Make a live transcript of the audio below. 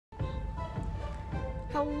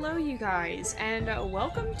Hello you guys, and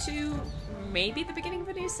welcome to maybe the beginning of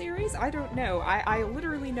a new series? I don't know. I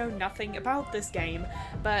literally know nothing about this game,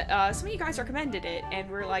 but some of you guys recommended it, and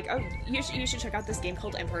we're like, oh, you should check out this game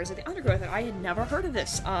called Empires of the Undergrowth, and I had never heard of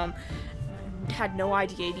this. Had no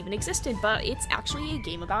idea it even existed, but it's actually a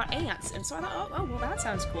game about ants, and so I thought, oh well, that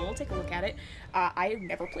sounds cool, I'll take a look at it. I've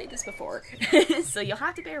never played this before, so you'll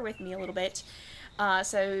have to bear with me a little bit.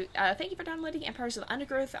 Thank you for downloading Empires of the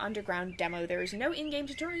Undergrowth Underground demo. There is no in-game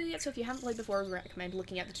tutorial yet, so if you haven't played before, we recommend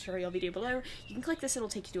looking at the tutorial video below. You can click this, it'll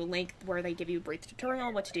take you to a link where they give you a brief tutorial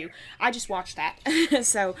on what to do. I just watched that,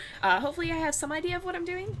 so hopefully I have some idea of what I'm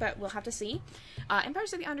doing, but we'll have to see.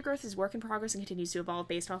 Empires of the Undergrowth is work in progress and continues to evolve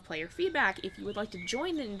based off player feedback. If you would like to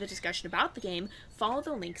join in the discussion about the game, follow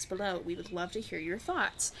the links below. We would love to hear your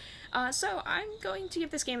thoughts. So I'm going to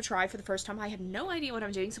give this game a try for the first time. I have no idea what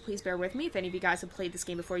I'm doing, so please bear with me. If any of you guys have played this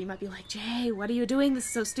game before, you might be like, Jay, what are you doing? This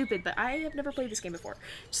is so stupid, but I have never played this game before.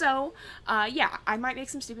 So, yeah, I might make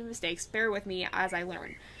some stupid mistakes. Bear with me as I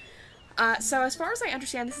learn. So as far as I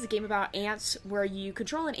understand, this is a game about ants where you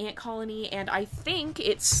control an ant colony, and I think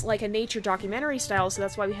it's like a nature documentary style, so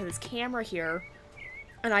that's why we have this camera here.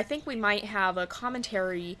 And I think we might have a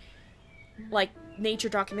commentary, like nature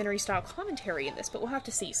documentary style commentary in this, but we'll have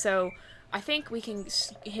to see. So I think we can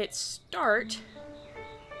hit start.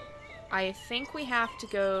 I think we have to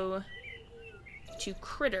go to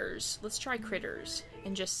critters. Let's try critters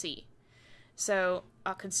and just see. So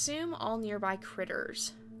consume all nearby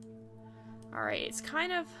critters. Alright, it's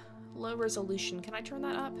kind of low resolution. Can I turn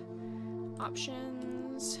that up?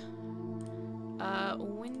 Options.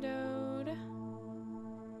 Windowed.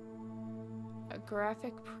 A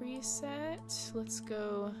graphic preset. Let's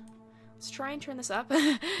try and turn this up.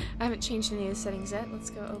 I haven't changed any of the settings yet. Let's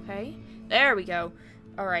go okay. There we go.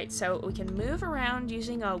 Alright, so we can move around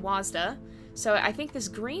using a WASD. So I think this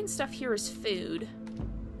green stuff here is food.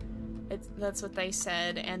 That's what they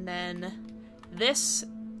said. And then this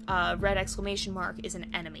red exclamation mark is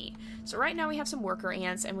an enemy. So right now we have some worker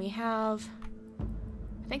ants, and we have,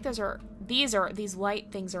 I think these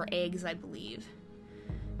light things are eggs, I believe.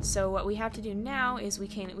 So what we have to do now is we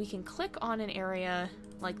can click on an area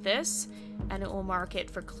like this, and it will mark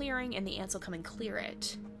it for clearing, and the ants will come and clear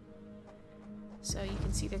it. So you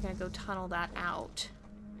can see they're gonna go tunnel that out.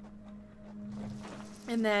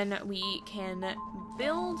 And then we can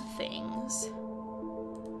build things.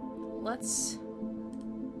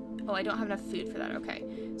 Oh, I don't have enough food for that. Okay.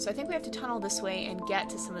 So I think we have to tunnel this way and get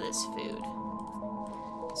to some of this food.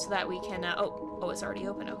 So that we can, oh, it's already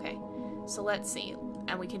open. Okay. So let's see.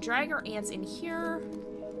 And we can drag our ants in here,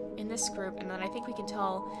 in this group, and then I think we can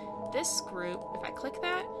tell this group, if I click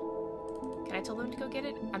that, can I tell them to go get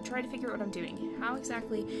it? I'm trying to figure out what I'm doing. How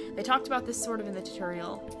exactly? They talked about this sort of in the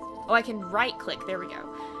tutorial. Oh, I can right-click. There we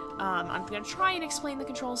go. I'm going to try and explain the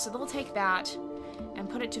controls, so they'll take that and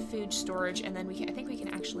put it to food storage, and then I think we can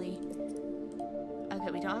actually,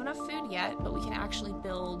 okay, we don't have enough food yet, but we can actually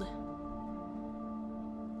build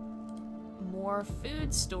more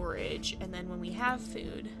food storage, and then when we have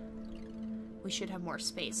food, we should have more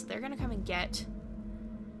space. So they're gonna come and get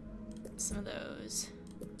some of those,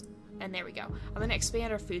 and there we go. I'm gonna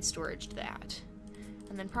expand our food storage to that,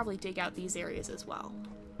 and then probably dig out these areas as well.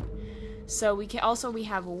 So we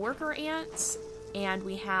have worker ants, and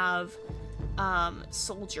we have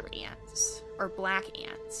soldier ants, or black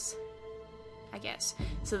ants, I guess.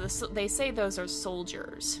 So they say those are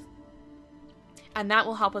soldiers, and that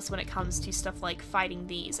will help us when it comes to stuff like fighting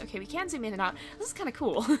these. Okay, we can zoom in and out. This is kind of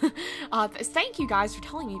cool. Thank you guys for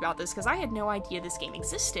telling me about this, because I had no idea this game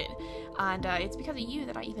existed, and it's because of you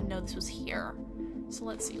that I even know this was here. So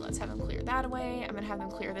let's see, let's have them clear that away. I'm gonna have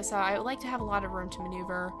them clear this out. I would like to have a lot of room to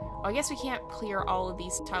maneuver. Oh, I guess we can't clear all of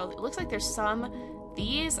these tiles. It looks like there's some.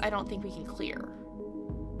 These, I don't think we can clear.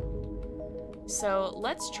 So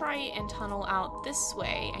let's try and tunnel out this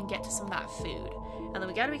way and get to some of that food. And then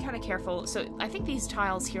we gotta be kind of careful. So I think these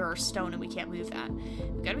tiles here are stone and we can't move that.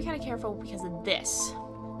 We gotta be kind of careful because of this.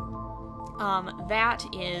 That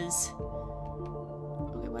is...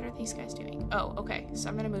 Okay, what are these guys doing? Oh, okay. So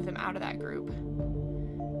I'm gonna move them out of that group.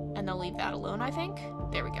 And they'll leave that alone, I think.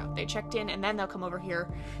 There we go. They checked in, and then they'll come over here.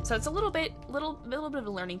 So it's a little bit of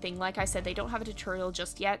a learning thing. Like I said, they don't have a tutorial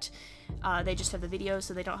just yet. They just have the video,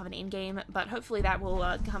 so they don't have an in-game. But hopefully that will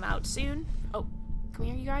come out soon. Oh, come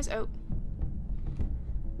here, you guys. Oh,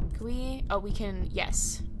 can we? Oh, we can.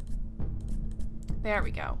 Yes. There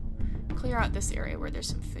we go. Clear out this area where there's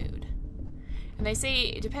some food. And they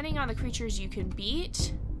say depending on the creatures you can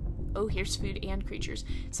beat. Oh, here's food and creatures.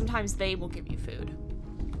 Sometimes they will give you food.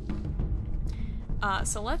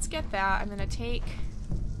 So let's get that. I'm gonna take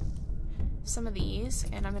some of these,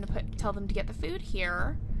 and I'm gonna tell them to get the food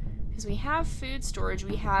here, because we have food storage.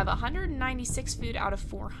 We have 196 food out of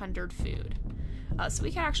 400 food. So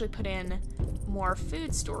we can actually put in more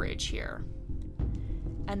food storage here.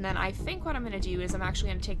 And then I think what I'm going to do is I'm actually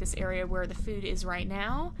going to take this area where the food is right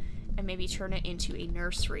now and maybe turn it into a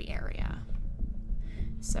nursery area.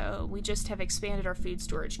 So we just have expanded our food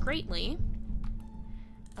storage greatly.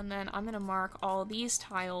 And then I'm going to mark all these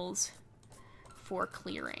tiles for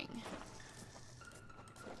clearing.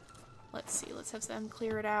 Let's see, let's have them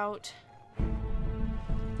clear it out.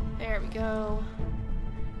 There we go.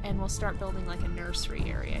 And we'll start building like a nursery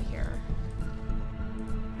area here.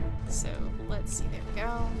 So let's see, there we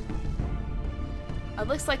go. It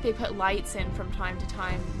looks like they put lights in from time to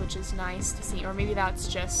time, which is nice to see. Or maybe that's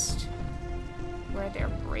just where they're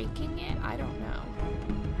breaking it. I don't know.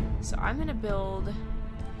 So I'm gonna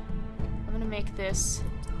make this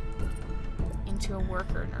into a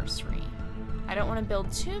worker nursery. I don't want to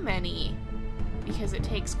build too many because it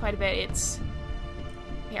takes quite a bit. It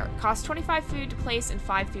costs 25 food to place and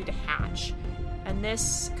 5 food to hatch. And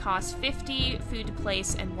this costs 50 food to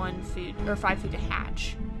place and 5 food to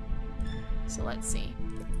hatch. So let's see.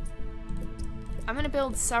 I'm gonna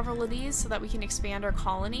build several of these so that we can expand our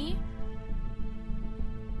colony.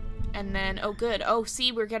 And then, oh good. Oh,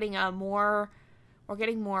 see, we're getting more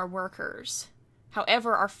workers.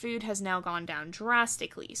 However, our food has now gone down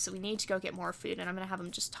drastically, so we need to go get more food, and I'm gonna have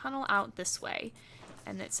them just tunnel out this way.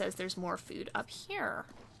 And it says there's more food up here.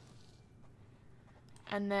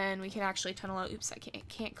 And then we can actually tunnel out. Oops, I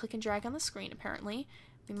can't click and drag on the screen, apparently.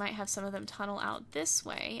 We might have some of them tunnel out this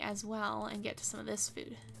way as well and get to some of this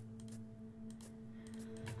food.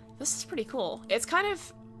 This is pretty cool. It's got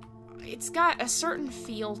a certain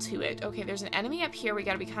feel to it. Okay, there's an enemy up here. We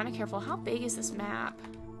gotta be kind of careful. How big is this map?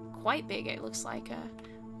 Quite big, it looks like,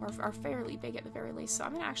 or fairly big at the very least. So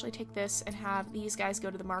I'm gonna actually take this and have these guys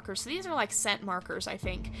go to the markers. So these are like scent markers, I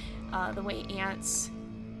think, the way ants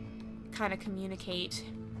kind of communicate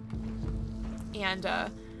and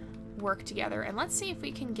work together. And let's see if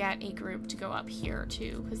we can get a group to go up here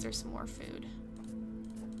too, because there's some more food.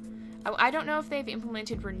 I don't know if they've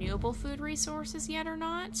implemented renewable food resources yet or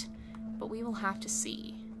not, but we will have to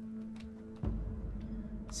see.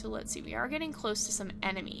 So let's see, we are getting close to some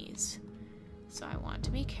enemies, so I want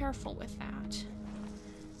to be careful with that.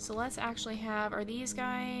 So let's actually have, are these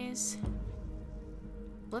guys,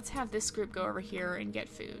 let's have this group go over here and get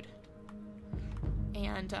food.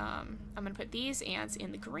 And I'm gonna put these ants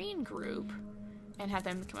in the green group and have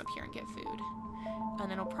them come up here and get food. And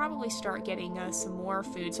then we'll probably start getting some more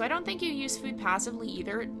food. So I don't think you use food passively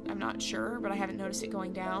either. I'm not sure, but I haven't noticed it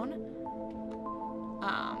going down.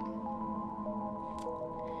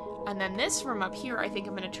 And then this room up here, I think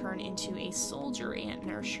I'm going to turn into a soldier ant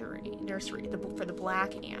nursery for the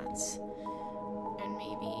black ants. And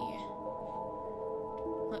maybe,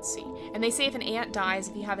 let's see. And they say if an ant dies,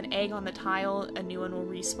 if you have an egg on the tile, a new one will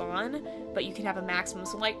respawn, but you can have a maximum.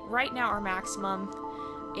 So like right now our maximum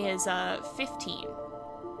is 15.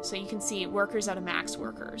 So you can see workers out of max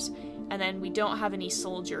workers. And then we don't have any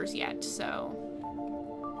soldiers yet, so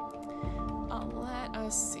let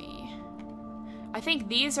us see. I think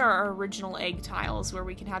these are our original egg tiles where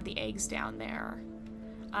we can have the eggs down there.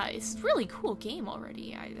 It's a really cool game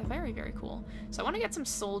already. Very, very cool. So I want to get some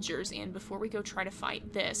soldiers in before we go try to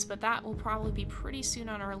fight this, but that will probably be pretty soon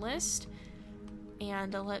on our list.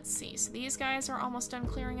 And let's see. So these guys are almost done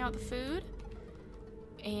clearing out the food.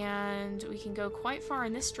 And we can go quite far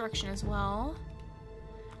in this direction as well.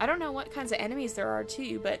 I don't know what kinds of enemies there are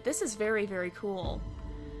too, but this is very, very cool.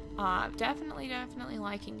 Definitely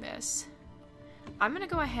liking this. I'm gonna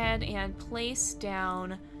go ahead and place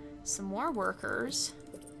down some more workers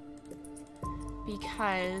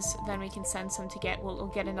because then we can send some to get, we'll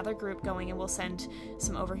get another group going and we'll send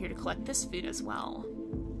some over here to collect this food as well.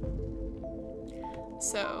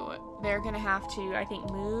 So they're gonna have to, I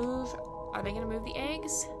think, move. Are they gonna move the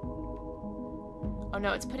eggs? Oh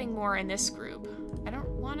no, it's putting more in this group. I don't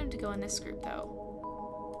want them to go in this group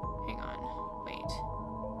though. Hang on, wait.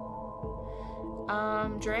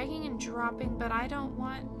 Dragging and dropping, but I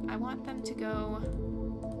want them to go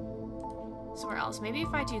somewhere else. Maybe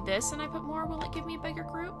if I do this and I put more, will it give me a bigger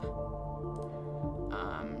group?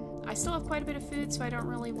 I still have quite a bit of food, so I don't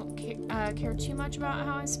really care too much about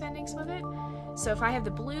how I'm spending some of it. So if I have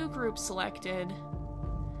the blue group selected,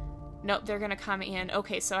 nope, they're gonna come in.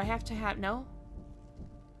 Okay, so I have to have, no?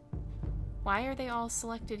 Why are they all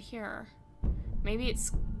selected here? Maybe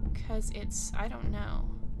it's because it's, I don't know.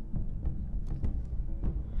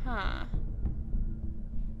 Huh.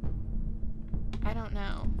 I don't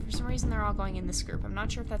know. For some reason they're all going in this group. I'm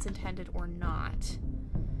not sure if that's intended or not.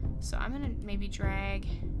 So I'm gonna maybe drag...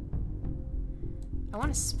 I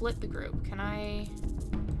want to split the group. Can I...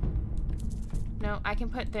 No, I can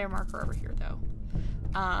put their marker over here, though.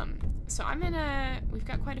 So I'm gonna... We've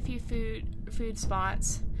got quite a few food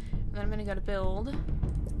spots. And then I'm gonna go to build.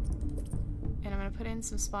 And I'm gonna put in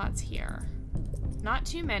some spots here. Not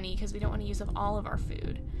too many, because we don't want to use up all of our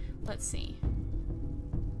food. Let's see.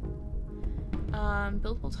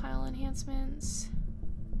 Buildable tile enhancements.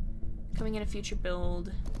 Coming in a future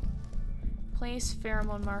build. Place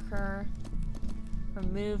pheromone marker.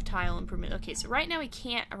 Remove tile improvement. Okay, so right now we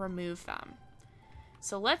can't remove them.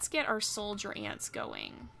 So let's get our soldier ants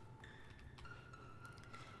going.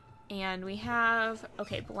 And we have,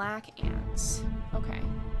 okay, black ants. Okay.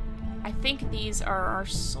 I think these are our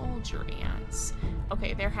soldier ants.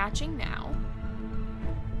 Okay, they're hatching now.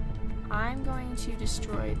 I'm going to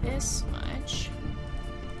destroy this much.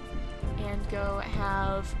 And go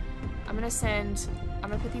have, I'm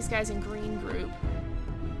gonna put these guys in green group.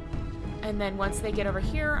 And then once they get over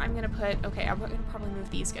here, I'm gonna put, okay, I'm gonna probably move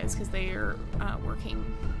these guys because they're working,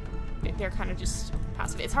 they're kind of just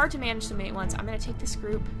passive. It's hard to manage so many at once. I'm gonna take this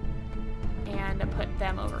group and put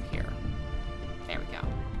them over here. There we go.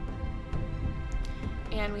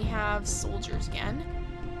 And we have soldiers again.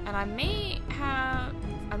 And I may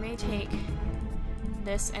take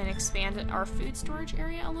this and expand our food storage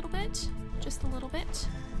area a little bit, just a little bit.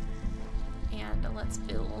 And let's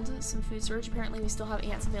build some food storage. Apparently we still have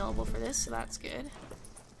ants available for this, so that's good.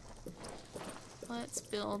 Let's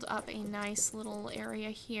build up a nice little area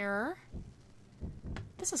here.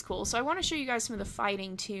 This is cool. So I want to show you guys some of the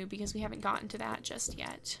fighting too, because we haven't gotten to that just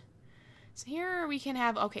yet. So here we can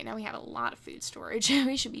have, okay, now we have a lot of food storage.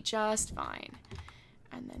 We should be just fine.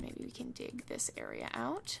 And then maybe we can dig this area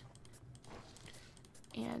out.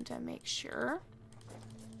 And make sure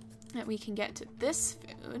that we can get to this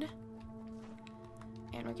food.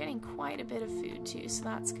 And we're getting quite a bit of food too, so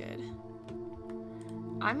that's good.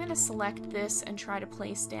 I'm gonna select this and try to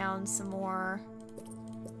place down some more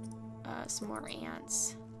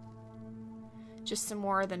ants. Just some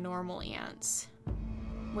more of the normal ants.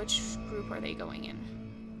 Which group are they going in?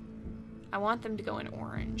 I want them to go in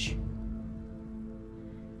orange.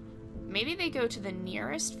 Maybe they go to the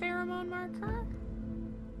nearest pheromone marker?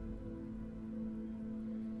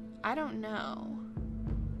 I don't know.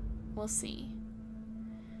 We'll see.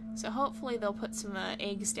 So hopefully they'll put some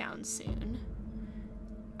eggs down soon.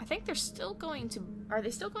 I think they're still going to... Are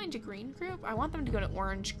they still going to green group? I want them to go to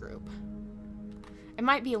orange group. It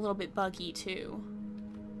might be a little bit buggy too.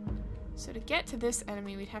 So to get to this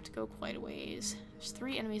enemy, we'd have to go quite a ways. There's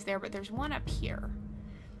 3 enemies there, but there's one up here.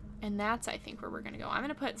 And that's, I think, where we're going to go. I'm going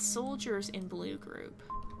to put soldiers in blue group.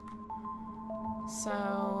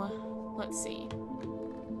 So, let's see.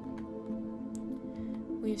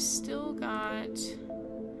 We've still got...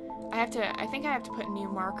 I think I have to put new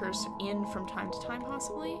markers in from time to time,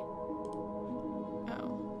 possibly.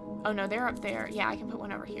 Oh no, they're up there. Yeah, I can put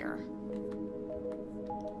one over here.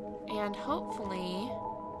 And hopefully...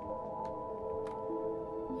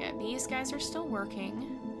 Yeah, these guys are still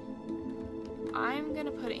working. I'm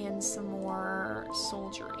gonna put in some more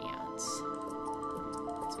soldier ants.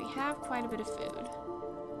 So we have quite a bit of food.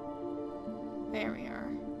 There we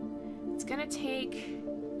are. It's gonna take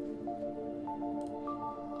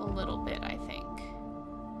a little bit, I think.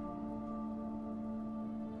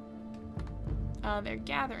 They're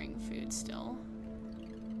gathering food still,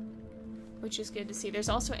 which is good to see. There's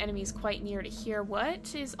also enemies quite near to here.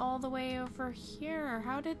 What is all the way over here?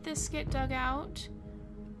 How did this get dug out?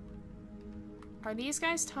 Are these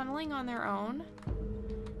guys tunneling on their own?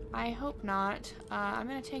 I hope not. I'm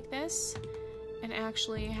gonna take this and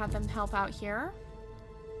actually have them help out here.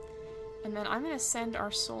 And then I'm gonna send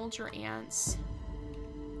our soldier ants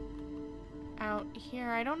out here.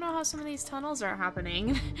 I don't know how some of these tunnels are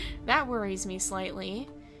happening. That worries me slightly,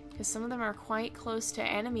 because some of them are quite close to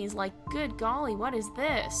enemies. Like, good golly, what is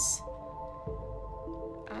this?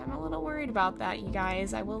 I'm a little worried about that, you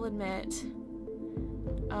guys, I will admit.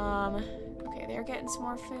 Okay, they're getting some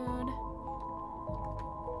more food.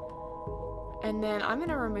 And then I'm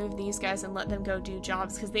gonna remove these guys and let them go do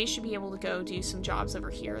jobs, because they should be able to go do some jobs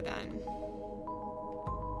over here then.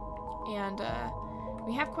 And,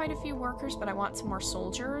 we have quite a few workers, but I want some more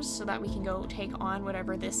soldiers so that we can go take on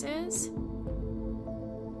whatever this is.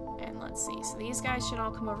 And let's see. So these guys should all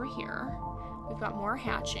come over here. We've got more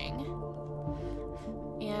hatching.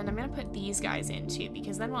 And I'm going to put these guys in too,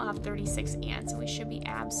 because then we'll have 36 ants and we should be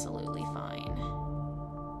absolutely fine.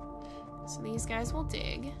 So these guys will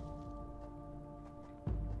dig.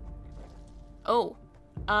 Oh.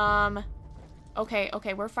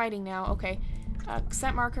 Okay, we're fighting now. Okay.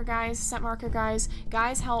 Scent marker, guys. Scent marker, guys.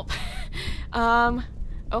 Guys, help.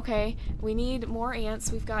 Okay. We need more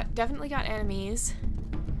ants. We've definitely got enemies.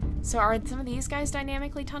 So are some of these guys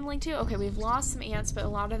dynamically tunneling too? Okay, we've lost some ants, but a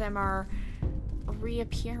lot of them are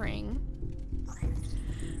reappearing.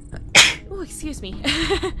 Oh, excuse me.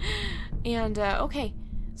 And, okay.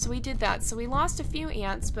 So we did that. So we lost a few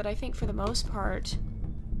ants, but I think for the most part,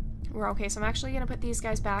 we're okay. So I'm actually going to put these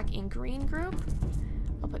guys back in green group.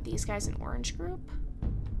 I'll put these guys in orange group.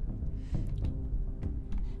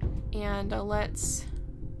 And let's...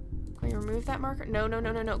 Can we remove that marker? No, no,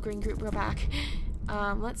 no, no, no. Green group, go back.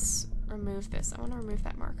 Let's remove this. I want to remove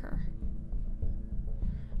that marker.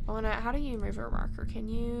 How do you remove a marker? Can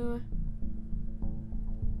you...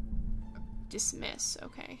 Dismiss.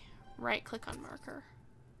 Okay. Right click on marker.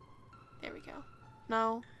 There we go.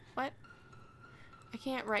 No. What? I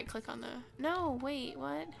can't right click on the... No, wait,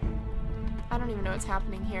 what? I don't even know what's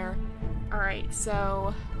happening here. Alright,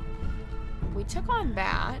 so... We took on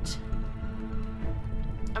that.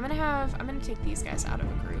 I'm gonna take these guys out of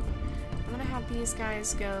a group. I'm gonna have these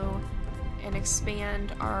guys go and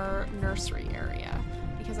expand our nursery area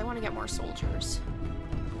because I want to get more soldiers.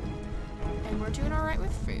 And we're doing alright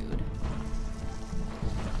with food.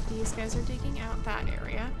 These guys are digging out that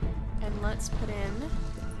area. And let's put in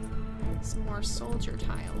some more soldier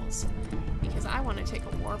tiles because I want to take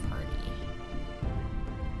a war party.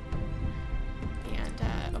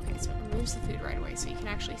 And, okay, so it removes the food right away so you can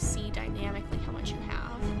actually see dynamically how much you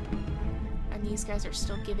have. And these guys are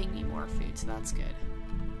still giving me more food, so that's good.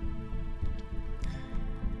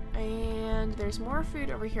 And there's more food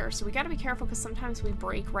over here, so we gotta be careful because sometimes we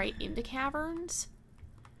break right into caverns.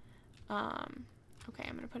 Okay,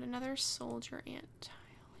 I'm gonna put another soldier ant tile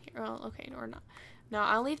here. Well, okay, or not. No,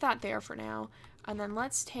 I'll leave that there for now. And then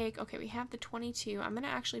let's take, okay, we have the 22. I'm gonna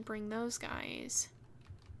actually bring those guys.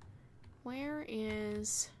 Where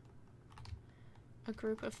is a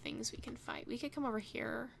group of things we can fight? We could come over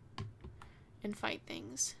here and fight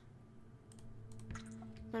things.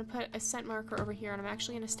 I'm gonna put a scent marker over here, and I'm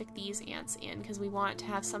actually gonna stick these ants in because we want to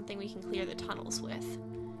have something we can clear the tunnels with.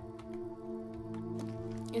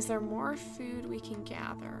 Is there more food we can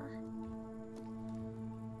gather?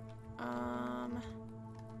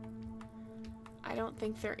 I don't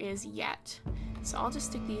think there is yet. So I'll just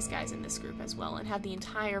stick these guys in this group as well and have the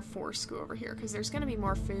entire force go over here because there's going to be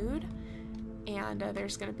more food and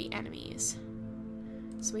there's going to be enemies.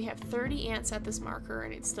 So we have 30 ants at this marker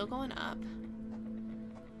and it's still going up.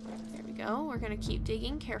 There we go. We're going to keep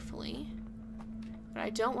digging carefully. What I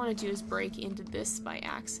don't want to do is break into this by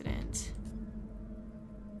accident.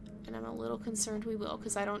 And I'm a little concerned we will,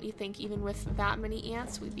 because I don't think even with that many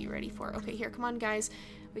ants we'd be ready for it. Okay, here, come on, guys.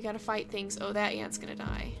 We gotta fight things. Oh, that ant's gonna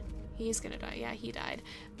die. He's gonna die. Yeah, he died.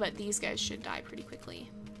 But these guys should die pretty quickly.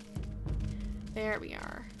 There we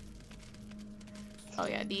are. Oh,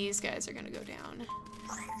 yeah, these guys are gonna go down.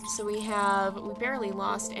 So we barely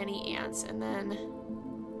lost any ants, and then...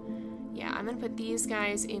 Yeah, I'm gonna put these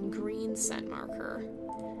guys in green scent marker.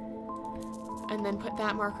 And then put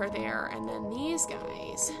that marker there, and then these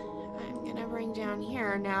guys... I'm gonna bring down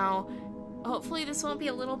here. Now, hopefully this won't be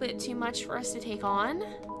a little bit too much for us to take on.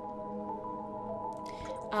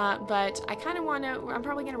 But I kind of want to... I'm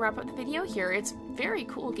probably going to wrap up the video here. It's a very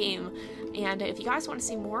cool game, and if you guys want to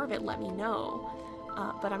see more of it, let me know.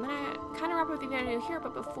 But I'm going to kind of wrap up the video here,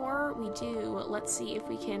 but before we do, let's see if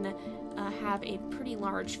we can have a pretty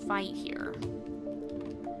large fight here.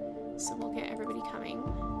 So we'll get everybody coming.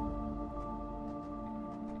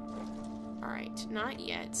 Alright, not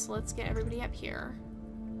yet. So let's get everybody up here.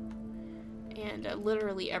 And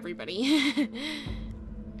literally everybody.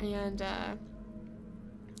 And,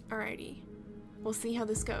 alrighty. We'll see how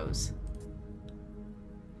this goes.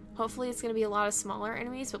 Hopefully it's going to be a lot of smaller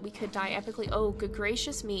enemies, but we could die epically. Oh, good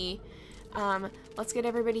gracious me. Let's get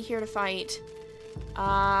everybody here to fight.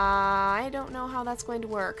 I don't know how that's going to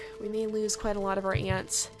work. We may lose quite a lot of our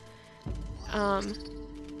ants.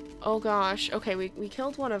 Oh gosh. Okay, we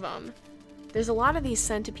killed one of them. There's a lot of these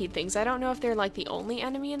centipede things. I don't know if they're like the only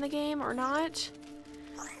enemy in the game or not.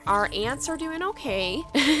 Our ants are doing okay.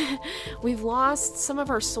 We've lost some of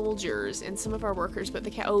our soldiers and some of our workers, but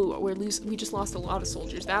we just lost a lot of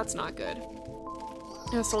soldiers. That's not good.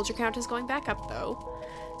 The soldier count is going back up though.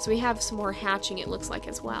 So we have some more hatching, it looks like,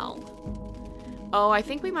 as well. Oh, I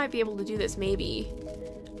think we might be able to do this, maybe.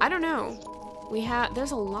 I don't know.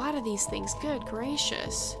 There's a lot of these things. Good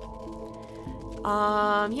gracious.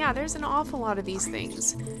 Yeah, there's an awful lot of these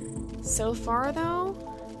things. So far, though,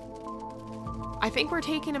 I think we're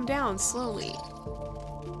taking them down slowly.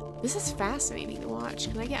 This is fascinating to watch.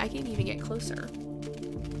 I can even get closer.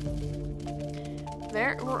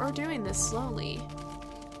 we're doing this slowly.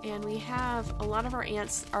 And we have a lot of our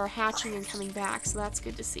ants are hatching and coming back, so that's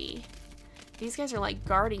good to see. These guys are like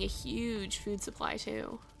guarding a huge food supply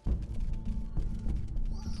too.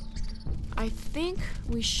 I think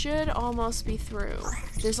we should almost be through.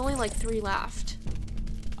 There's only like 3 left.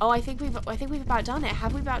 Oh, I think we've about done it.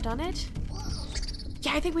 Have we about done it?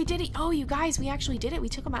 Yeah, I think we did it. Oh, you guys, we actually did it. We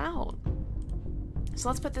took them out. So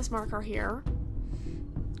let's put this marker here.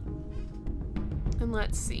 And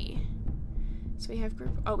let's see. So we have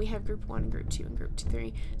group 1, group 2, and group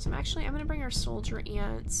 3. So I'm gonna bring our soldier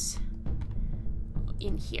ants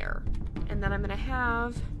in here. And then I'm gonna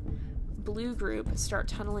have blue group start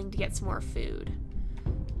tunneling to get some more food.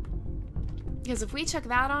 Because if we took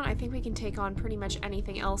that on, I think we can take on pretty much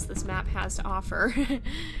anything else this map has to offer.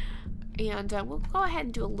 And we'll go ahead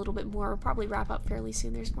and do a little bit more. We'll probably wrap up fairly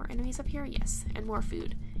soon. There's more enemies up here? Yes. And more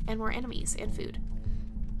food. And more enemies and food.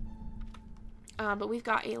 But we've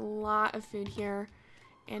got a lot of food here.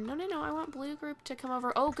 And no, I want blue group to come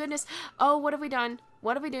over. Oh, goodness. Oh, what have we done?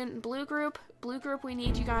 What have we done? Blue group, we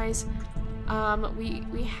need you guys.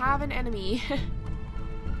 We have an enemy.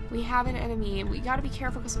 We have an enemy. We gotta be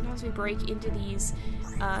careful because sometimes we break into these.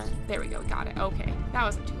 There we go, got it. Okay, that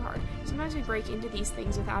wasn't too hard. Sometimes we break into these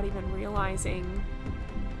things without even realizing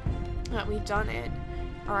that we've done it.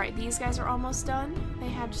 Alright, these guys are almost done. They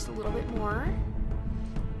have just a little bit more.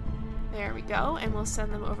 There we go, and we'll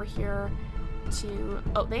send them over here to...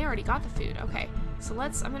 Oh, they already got the food. Okay, so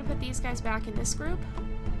I'm gonna put these guys back in this group.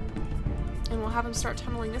 And we'll have them start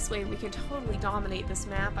tunneling this way. We can totally dominate this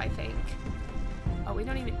map, I think. Oh, we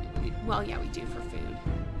don't even... well, yeah, we do for food.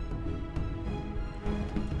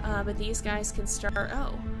 But these guys can start...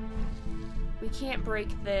 Oh. We can't break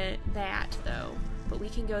that, though. But we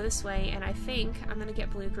can go this way, and I think I'm going to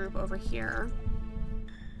get blue group over here.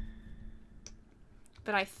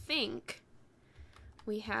 But I think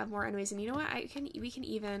we have more enemies. And you know what? We can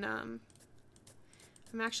even... I'm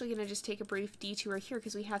actually going to just take a brief detour here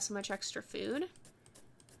because we have so much extra food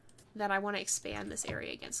that I want to expand this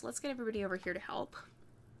area again. So let's get everybody over here to help.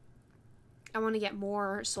 I want to get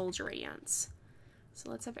more soldier ants. So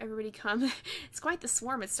let's have everybody come. It's quite the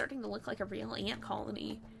swarm. It's starting to look like a real ant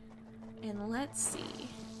colony. And let's see.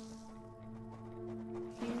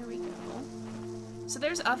 Here we go. So there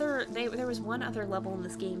was one other level in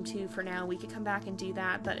this game too for now. We could come back and do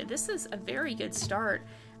that, but this is a very good start.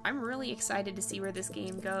 I'm really excited to see where this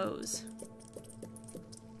game goes.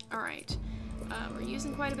 Alright. We're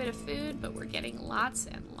using quite a bit of food, but we're getting lots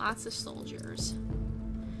and lots of soldiers.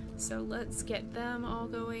 So let's get them all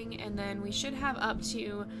going, and then we should have up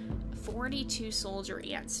to 42 soldier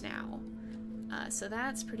ants now. So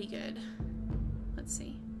that's pretty good. Let's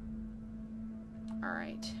see.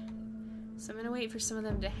 Alright. So I'm gonna wait for some of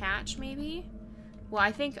them to hatch, maybe? Well,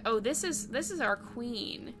 I think... Oh, this is our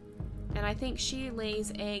queen. And I think she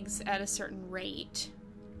lays eggs at a certain rate.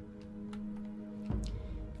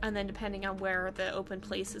 And then depending on where the open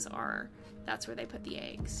places are, that's where they put the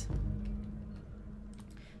eggs.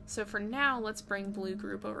 So for now, let's bring blue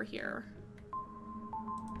group over here.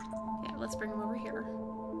 Yeah, let's bring them over here.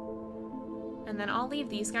 And then I'll leave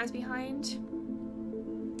these guys behind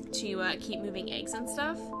to keep moving eggs and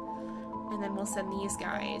stuff. And then we'll send these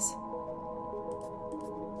guys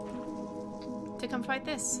to come fight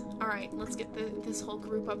this. Alright, let's get this whole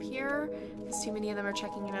group up here, because too many of them are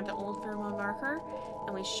checking in at the old pheromone marker,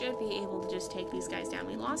 and we should be able to just take these guys down.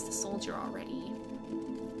 We lost the soldier already.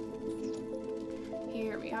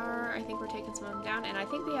 Here we are. I think we're taking some of them down, and I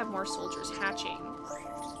think we have more soldiers hatching.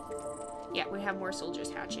 Yeah, we have more soldiers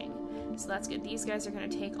hatching. So that's good. These guys are going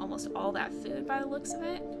to take almost all that food by the looks of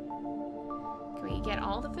it. Can we get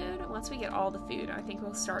all the food? Once we get all the food, I think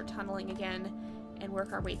we'll start tunneling again and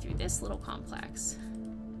work our way through this little complex.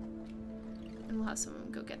 And we'll have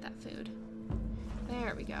someone go get that food.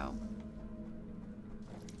 There we go.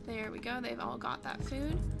 There we go. They've all got that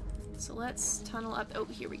food. So let's tunnel up. Oh,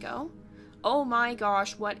 here we go. Oh my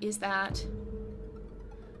gosh, what is that?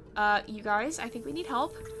 You guys, I think we need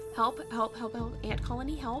help. Help, help, help, help. Ant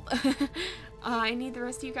colony, help. I need the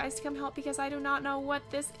rest of you guys to come help because I do not know what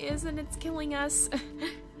this is and it's killing us.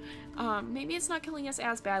 Maybe it's not killing us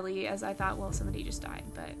as badly as I thought. Well, somebody just died,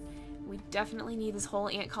 but we definitely need this whole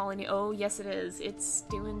ant colony. Oh, yes it is. It's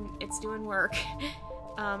doing work.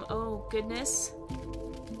 Oh goodness.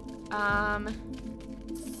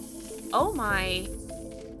 Oh my.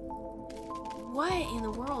 What in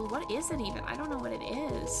the world? What is it even? I don't know what it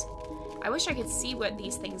is. I wish I could see what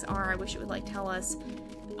these things are. I wish it would like tell us.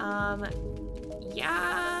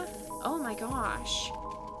 Yeah. Oh my gosh.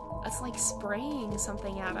 It's like spraying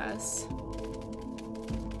something at us.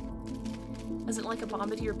 Was it like a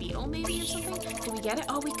bombardier beetle maybe or something? Did we get it?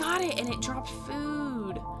 Oh, we got it, and it dropped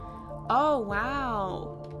food. Oh,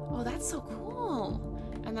 wow. Oh, that's so cool.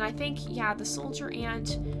 And then I think, yeah, the soldier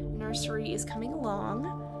ant nursery is coming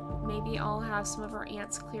along. Maybe I'll have some of our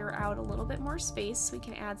ants clear out a little bit more space so we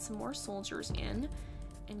can add some more soldiers in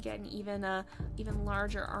and get an even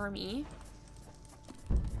larger army.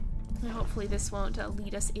 And hopefully this won't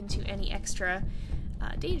lead us into any extra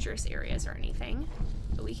dangerous areas or anything.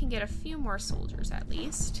 But we can get a few more soldiers at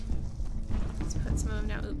least. Let's put some of them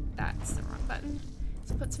down. Oop, that's the wrong button.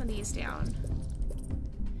 Let's put some of these down.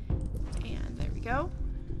 And there we go.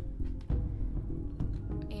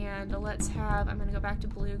 And let's have, I'm gonna go back to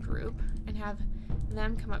blue group and have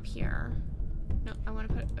them come up here. No, I want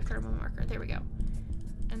to put a thermal marker. There we go.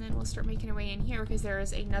 And then we'll start making our way in here because there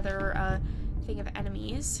is another thing of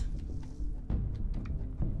enemies.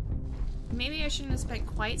 Maybe I shouldn't have spent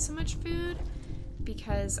quite so much food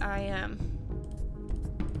because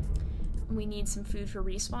we need some food for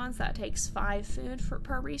respawns. That takes 5 food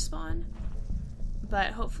per respawn.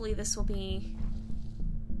 But hopefully this will be...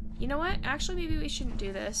 You know what? Actually, maybe we shouldn't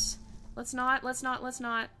do this. Let's not. Let's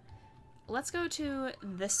go to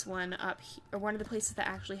this one up here, or one of the places that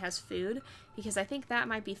actually has food, because I think that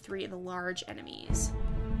might be 3 of the large enemies.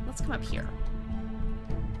 Let's come up here.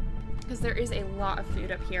 Because there is a lot of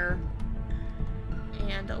food up here.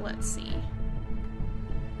 And let's see.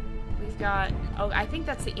 We've got... Oh, I think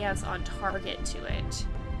that's the ants on target to it.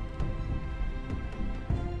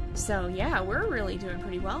 So, yeah, we're really doing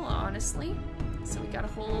pretty well, honestly. So we got a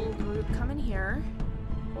whole group coming here.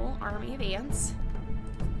 Whole army of ants.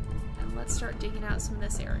 And let's start digging out some of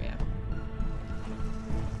this area.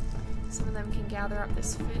 Some of them can gather up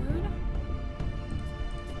this food.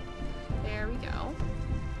 There we go.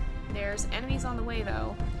 There's enemies on the way,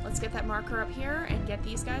 though. Let's get that marker up here and get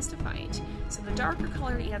these guys to fight. So the darker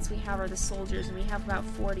colored ants we have are the soldiers, and we have about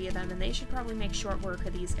 40 of them, and they should probably make short work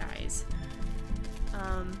of these guys.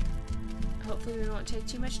 Hopefully we won't take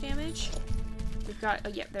too much damage. We've got, oh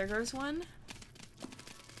yep, there goes one.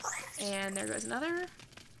 And there goes another.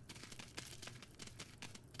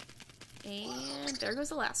 And there goes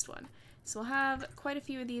the last one. So we'll have quite a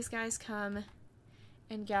few of these guys come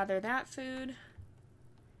and gather that food.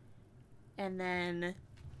 And then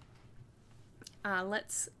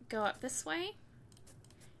let's go up this way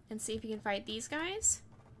and see if we can fight these guys.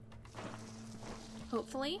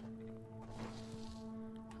 Hopefully.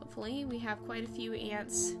 Hopefully we have quite a few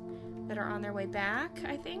ants that are on their way back,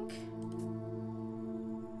 I think.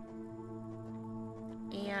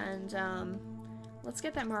 And let's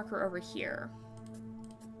get that marker over here.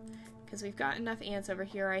 Because we've got enough ants over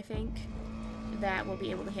here, I think, that we'll be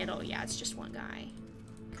able to handle. Yeah, it's just one guy.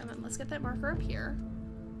 Come on, let's get that marker up here.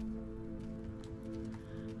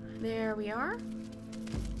 There we are.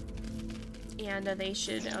 And they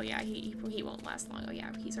should, oh yeah, he won't last long. Oh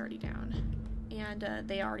yeah, he's already down. And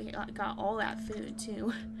they already got all that food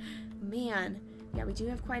too. Man, yeah, we do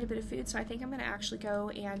have quite a bit of food, so I think I'm gonna actually go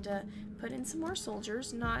and put in some more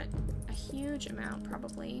soldiers. Not a huge amount,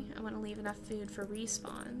 probably. I want to leave enough food for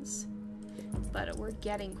respawns, but we're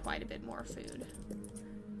getting quite a bit more food.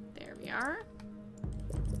 There we are.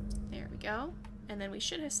 There we go. And then we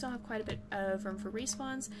should still have quite a bit of room for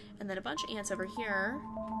respawns, and then a bunch of ants over here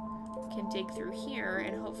can dig through here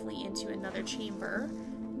and hopefully into another chamber.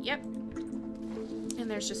 Yep. And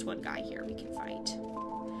there's just one guy here we can fight.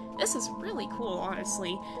 This is really cool,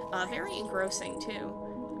 honestly. Very engrossing, too.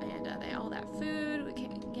 And all that food we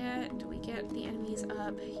can get. Do we get the enemies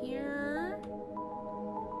up here?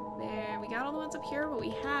 There, we got all the ones up here. What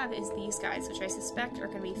we have is these guys, which I suspect are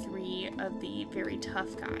going to be 3 of the very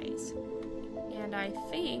tough guys. And I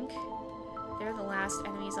think they're the last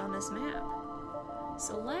enemies on this map.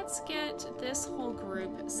 So let's get this whole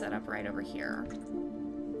group set up right over here.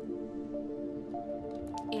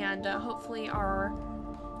 And hopefully we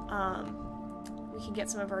can get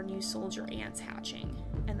some of our new soldier ants hatching.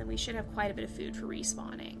 And then we should have quite a bit of food for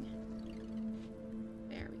respawning.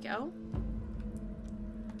 There we go.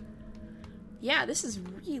 Yeah, this is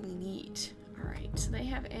really neat. Alright, so they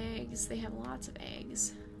have eggs. They have lots of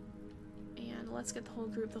eggs. And let's get the whole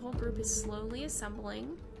group. The whole group is slowly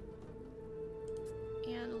assembling.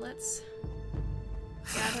 And let's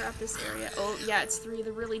gather up this area. Oh, yeah, it's 3 of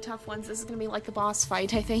the really tough ones. This is gonna be like the boss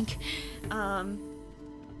fight, I think.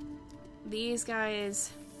 These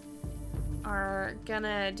guys are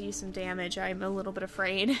gonna do some damage. I'm a little bit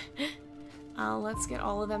afraid. Let's get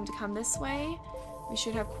all of them to come this way. We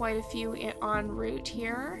should have quite a few en route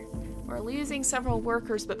here. We're losing several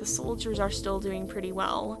workers, but the soldiers are still doing pretty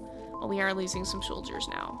well. Well, we are losing some soldiers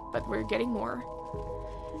now, but we're getting more.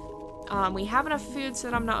 We have enough food so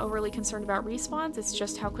that I'm not overly concerned about respawns. It's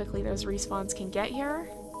just how quickly those respawns can get here.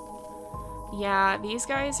 Yeah, these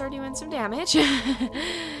guys are doing some damage.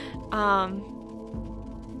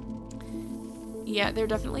 Yeah, they're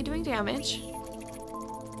definitely doing damage.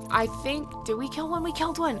 I think, did we kill one? We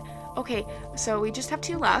killed one. Okay, so we just have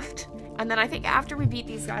 2 left. And then I think after we beat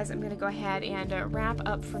these guys, I'm going to go ahead and wrap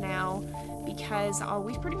up for now, because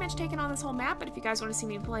we've pretty much taken on this whole map. But if you guys want to see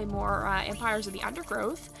me play more Empires of the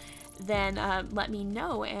Undergrowth, then let me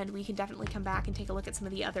know, and we can definitely come back and take a look at some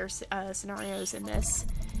of the other scenarios in this.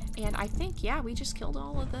 And I think, yeah, we just killed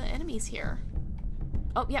all of the enemies here.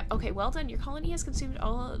 Oh, yeah, okay, well done. Your colony has consumed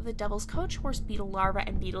all of the devil's coach, horse, beetle, larva,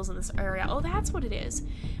 and beetles in this area. Oh, that's what it is.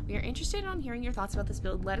 We are interested in hearing your thoughts about this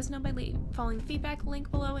build. Let us know by following the feedback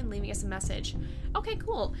link below and leaving us a message. Okay,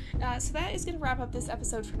 cool. So that is going to wrap up this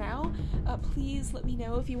episode for now. Please let me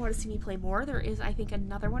know if you want to see me play more. There is, I think,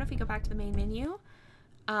 another one if we go back to the main menu.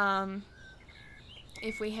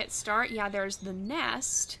 If we hit start, yeah, there's the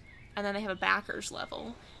nest, and then they have a backers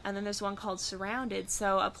level. And then there's one called Surrounded,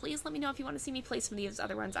 so please let me know if you want to see me play some of these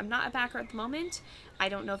other ones. I'm not a backer at the moment. I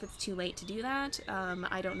don't know if it's too late to do that.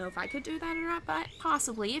 I don't know if I could do that or not, but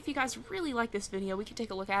possibly. If you guys really like this video, we could take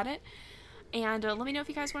a look at it. And let me know if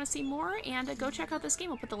you guys want to see more, and go check out this game.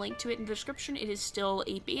 I'll put the link to it in the description. It is still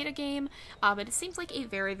a beta game, but it seems like a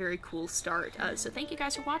very, very cool start. So thank you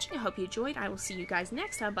guys for watching. I hope you enjoyed. I will see you guys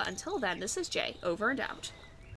next time, but until then, this is Jay, over and out.